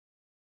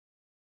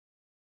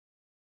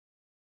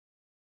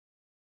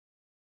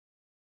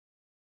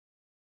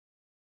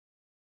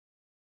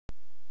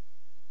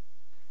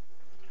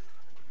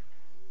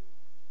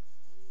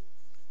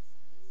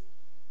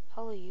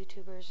Hello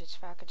YouTubers, it's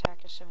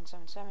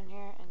FacAttacker777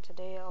 here, and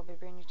today I'll be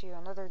bringing to you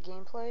another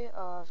gameplay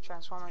of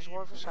Transformers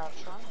War for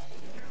Cybertron.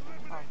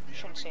 Well, I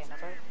shouldn't say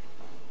another.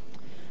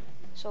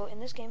 So in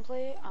this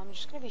gameplay, I'm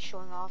just going to be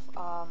showing off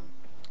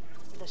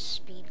the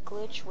speed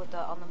glitch with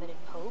the unlimited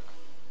poke,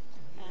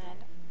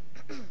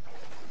 and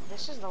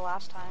this is the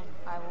last time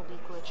I will be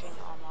glitching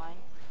online.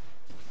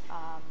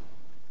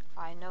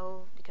 I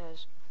know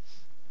because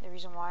the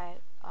reason why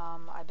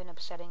I've been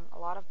upsetting a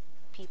lot of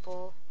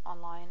people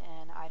online,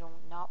 and I do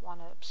not want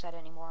to upset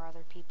any more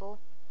other people,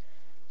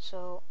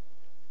 so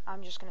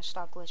I'm just going to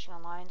stop glitching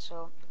online.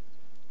 So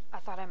I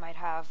thought I might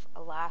have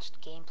a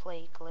last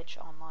gameplay glitch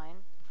online,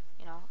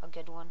 you know, a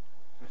good one,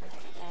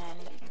 and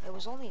it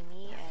was only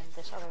me and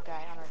this other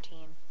guy on our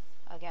team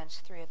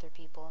against 3 other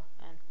people,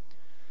 and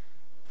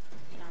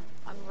you know,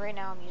 right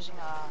now I'm using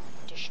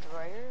a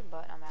destroyer,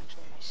 but I'm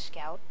actually my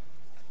scout,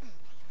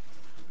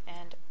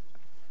 and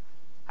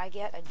I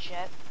get a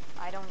jet.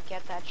 I don't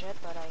get that jet,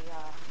 but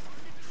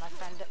my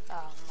friend,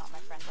 not my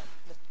friend, but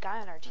the guy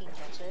on our team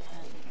gets it,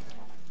 and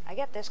I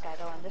get this guy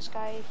though, and this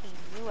guy,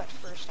 he knew at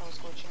first I was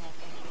glitching, I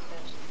think,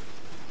 because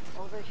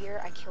over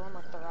here I kill him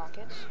with the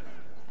rockets,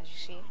 as you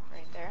see,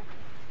 right there.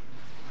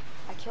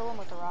 I kill him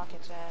with the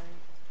rockets, and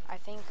I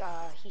think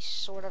he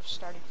sort of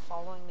started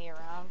following me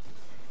around,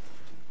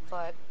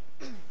 but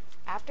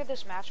after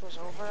this match was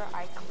over,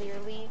 I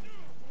clearly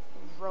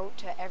wrote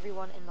to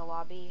everyone in the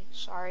lobby,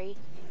 sorry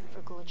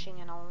for glitching,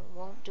 and I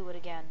won't do it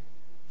again.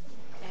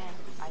 And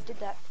I did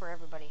that for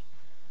everybody,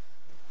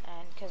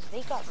 and because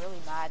they got really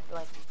mad,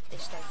 like they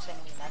started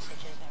sending me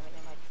messages and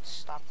everything, like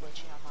stop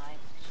glitching online.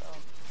 So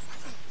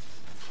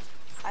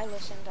I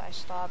listened, I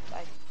stopped,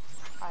 I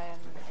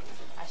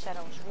said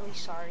I was really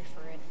sorry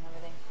for it and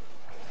everything,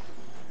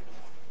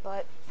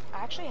 but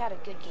I actually had a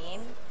good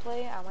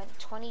gameplay. I went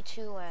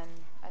 22 and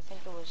I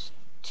think it was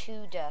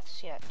 2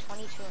 deaths, yeah,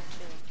 22 and 2,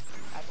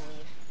 I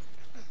believe.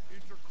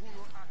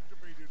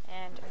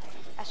 And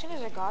as soon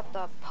as I got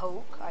the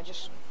poke, I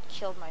just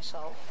killed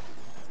myself.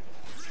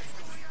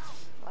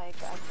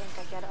 Like, I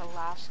think I get a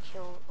last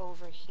kill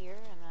over here,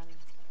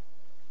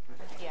 and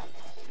then, yeah.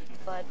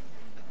 But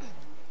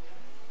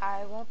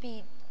I won't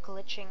be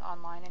glitching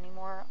online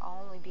anymore.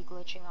 I'll only be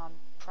glitching on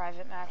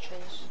private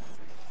matches.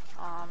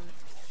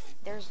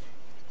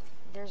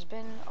 There's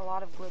been a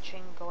lot of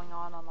glitching going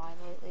on online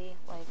lately.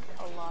 Like,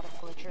 a lot of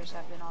glitchers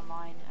have been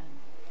online,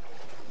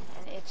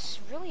 and it's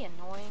really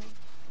annoying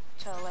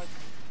to, like,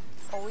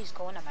 always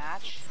go in a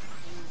match.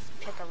 You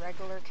pick a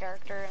regular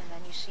character, and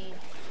then you see,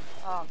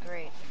 oh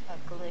great,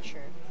 a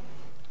glitcher.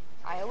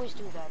 I always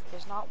do that.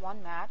 There's not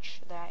one match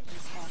that you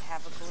can't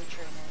have a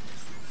glitcher in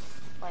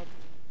it. Like,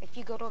 if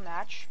you go to a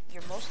match,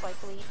 you're most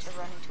likely to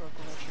run into a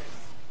glitcher.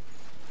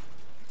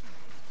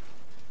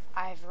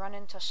 I've run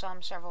into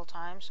some several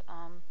times.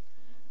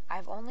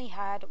 I've only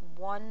had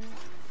one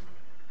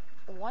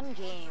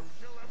game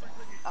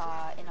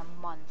in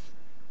a month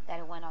that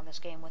I went on this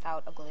game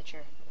without a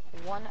glitcher.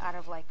 1 out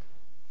of like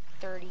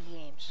 30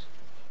 games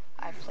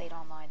I've played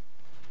online,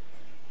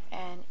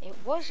 and it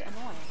was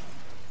annoying.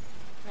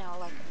 Now,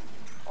 like,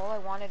 all I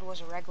wanted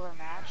was a regular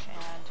match,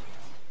 and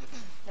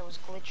there was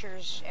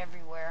glitchers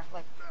everywhere.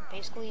 Like,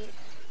 basically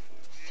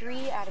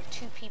 3 out of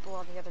 2 people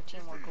on the other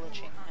team were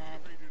glitching,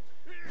 and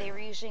they were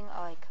using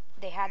like,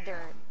 they had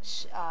their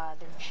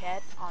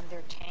jet on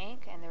their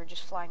tank, and they were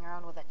just flying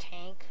around with a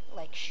tank,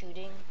 like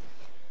shooting,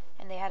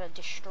 and they had a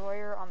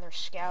destroyer on their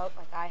scout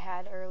like I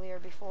had earlier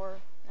before,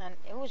 and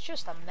it was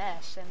just a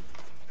mess. And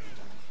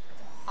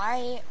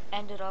I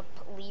ended up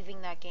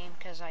leaving that game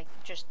because I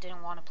just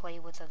didn't want to play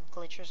with the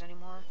glitchers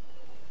anymore.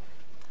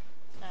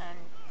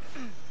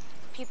 And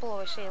people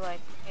always say,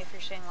 like, if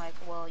you're saying like,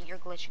 well, you're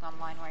glitching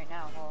online right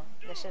now, well,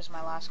 this is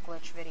my last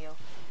glitch video.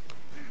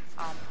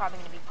 I'm probably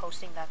going to be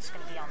posting that's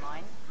going to be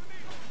online.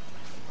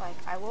 Like,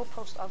 I will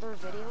post other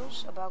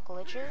videos about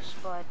glitches,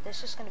 but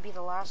this is going to be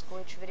the last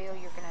glitch video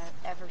you're going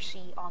to ever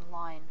see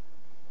online.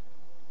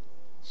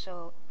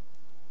 So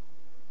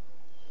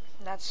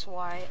that's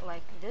why,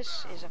 like,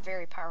 this is a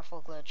very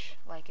powerful glitch.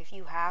 Like, if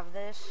you have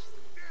this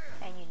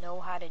and you know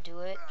how to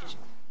do it, just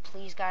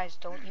please, guys,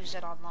 don't use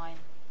it online.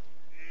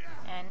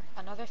 And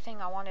another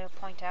thing I wanted to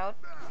point out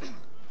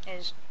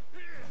is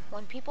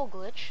when people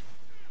glitch,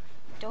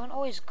 don't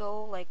always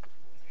go, like,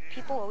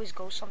 people always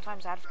go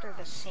sometimes after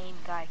the same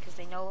guy because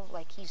they know,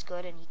 like, he's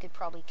good and he could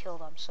probably kill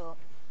them. So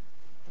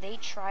they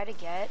try to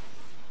get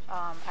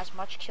as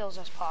much kills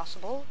as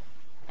possible,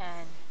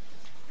 and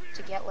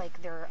to get,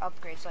 like, their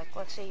upgrades. Like,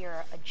 let's say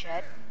you're a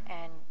jet,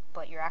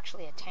 but you're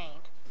actually a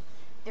tank.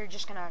 They're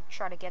just gonna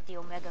try to get the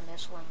Omega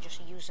Missile and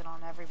just use it on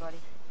everybody.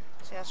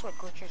 So that's what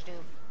glitchers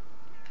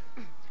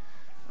do.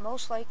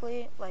 Most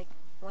likely, like,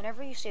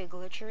 whenever you see a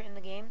glitcher in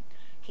the game,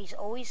 he's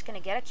always gonna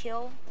get a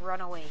kill,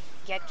 run away.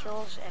 Get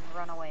kills and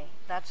run away.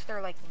 That's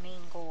their, like,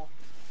 main goal.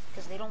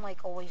 Because they don't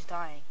like always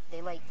dying.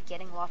 They like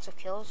getting lots of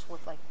kills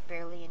with, like,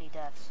 barely any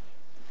deaths.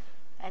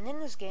 And in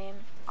this game,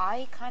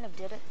 I kind of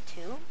did it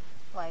too.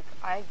 Like,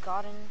 I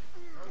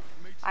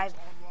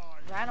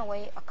ran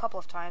away a couple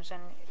of times,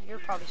 and you're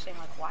probably saying,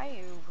 like, why are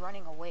you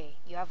running away?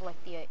 You have,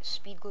 like, the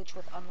speed glitch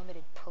with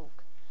unlimited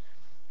poke.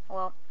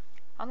 Well,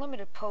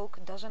 unlimited poke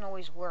doesn't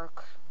always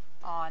work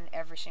on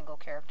every single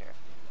character.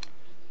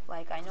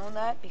 Like, I know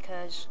that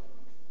because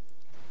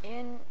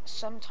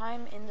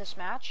sometime in this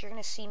match, you're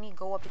gonna see me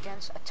go up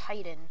against a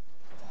Titan,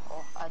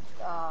 or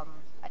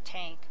a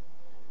tank,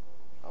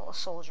 or a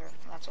soldier.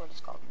 That's what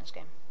it's called in this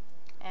game.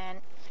 And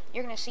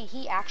you're gonna see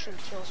he actually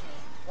kills me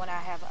when I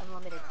have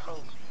unlimited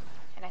poke.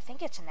 And I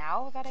think it's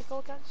now that I go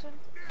against him.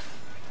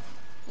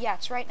 Yeah,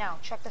 it's right now.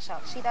 Check this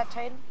out. See that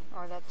Titan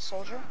or that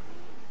soldier?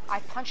 I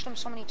punched him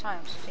so many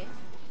times. See?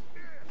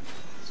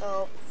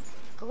 So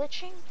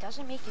glitching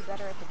doesn't make you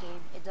better at the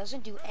game. It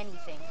doesn't do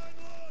anything.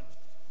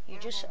 You're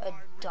just a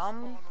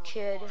dumb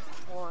kid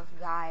or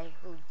guy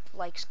who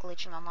likes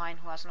glitching online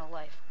who has no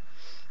life.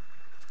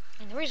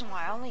 And the reason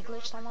why I only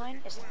glitched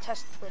online is to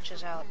test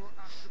glitches out.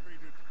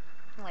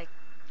 Like,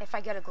 if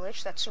I get a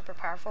glitch that's super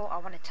powerful, I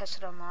want to test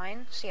it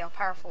online, see how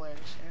powerful it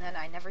is, and then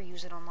I never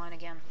use it online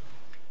again.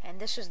 And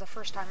this is the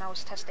first time I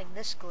was testing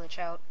this glitch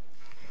out,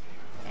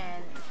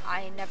 and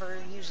I never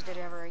used it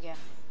ever again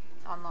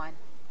online.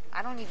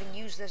 I don't even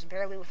use this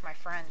barely with my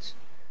friends.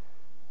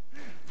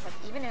 Like,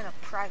 even in a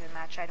private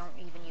match, I don't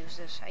even use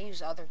this. I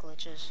use other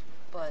glitches,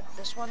 but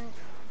this one,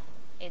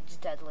 it's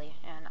deadly,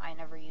 and I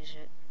never use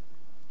it.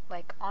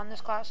 Like, on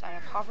this class, I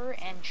have hover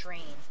and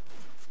drain.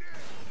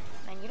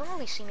 And you don't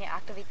really see me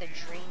activate the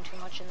drain too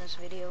much in this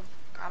video.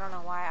 I don't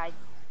know why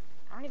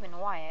I don't even know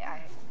why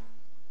I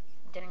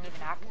didn't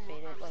even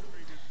activate it. Like,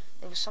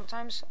 it was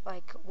sometimes,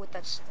 like, with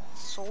that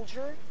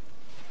soldier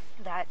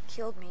that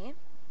killed me,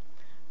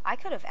 I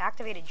could have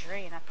activated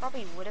drain. I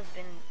probably would have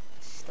been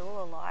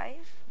still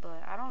alive,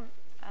 but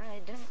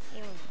it didn't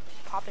even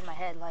pop in my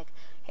head like,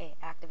 hey,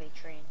 activate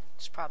drain.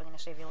 It's probably gonna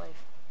save your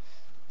life.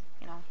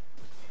 You know?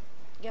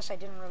 I guess I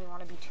didn't really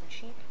want to be too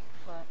cheap,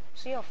 but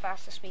see how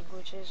fast the speed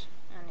glitch is?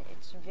 And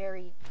it's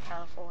very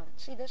powerful. And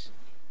see this?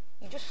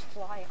 You just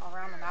fly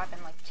around the map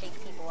and, like, take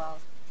people out.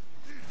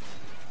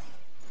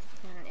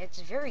 And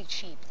it's very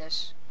cheap,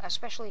 this.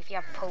 Especially if you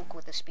have poke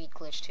with the speed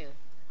glitch, too.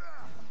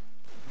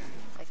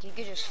 Like, you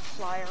could just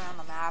fly around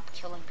the map,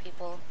 killing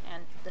people.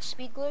 And the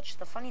speed glitch,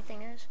 the funny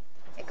thing is,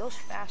 it goes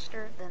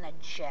faster than a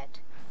jet.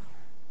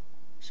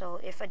 So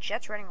if a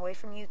jet's running away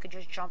from you, you could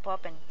just jump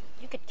up and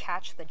you could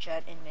catch the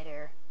jet in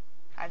midair.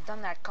 I've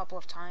done that a couple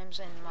of times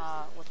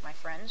with my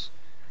friends.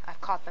 I've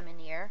caught them in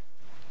the air,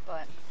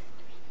 but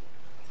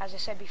as I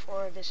said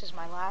before, this is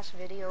my last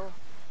video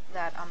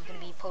that I'm going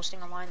to be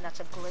posting online that's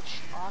a glitch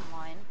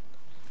online,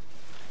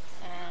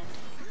 and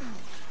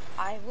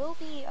I will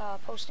be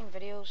posting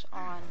videos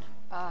on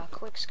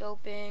quick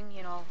scoping,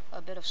 you know,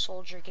 a bit of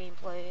soldier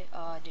gameplay,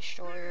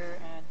 destroyer,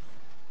 and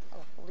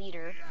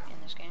leader in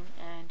this game,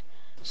 and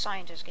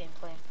scientist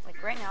gameplay.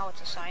 Like, right now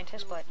it's a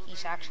scientist, but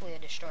he's actually a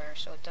destroyer,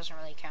 so it doesn't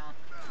really count.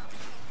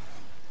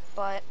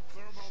 But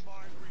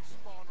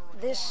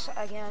this,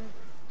 again,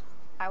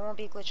 I won't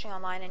be glitching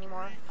online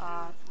anymore.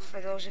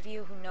 For those of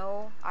you who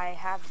know, I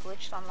have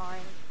glitched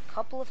online a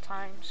couple of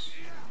times.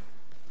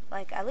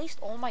 Like, at least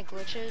all my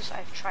glitches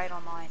I've tried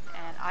online,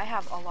 and I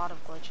have a lot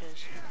of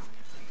glitches.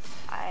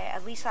 I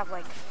at least have,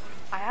 like,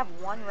 I have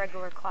one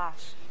regular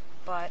class,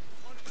 but,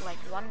 like,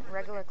 one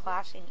regular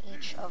class in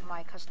each of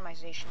my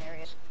customization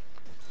areas.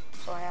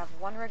 So I have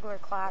one regular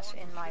class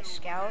in my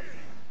scout,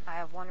 I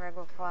have one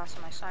regular class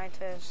in my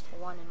scientist,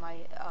 one in my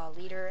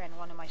leader, and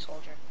one in my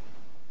soldier.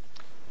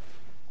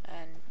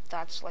 And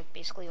that's, like,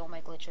 basically all my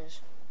glitches.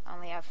 I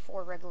only have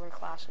 4 regular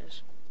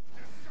classes.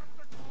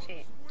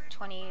 See,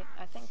 20,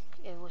 I think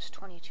it was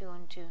 22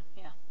 and 2,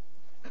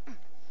 yeah.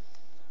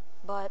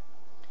 But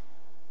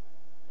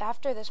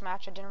after this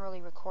match, I didn't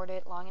really record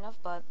it long enough,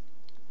 but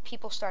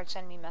people started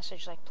sending me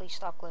messages like, please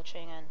stop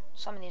glitching, and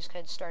some of these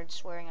kids started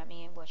swearing at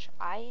me, which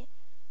I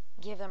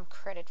give them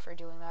credit for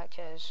doing that,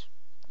 because,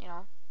 you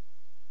know,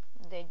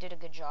 they did a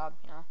good job,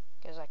 you know,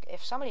 because, like,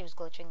 if somebody was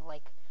glitching,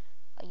 like,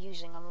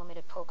 using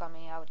unlimited poke on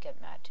me, I would get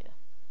mad too.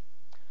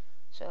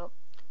 So,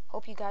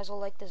 hope you guys will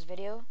like this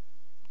video.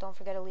 Don't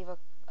forget to leave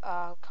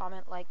a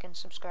comment, like, and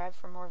subscribe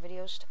for more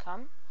videos to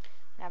come.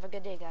 And have a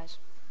good day, guys.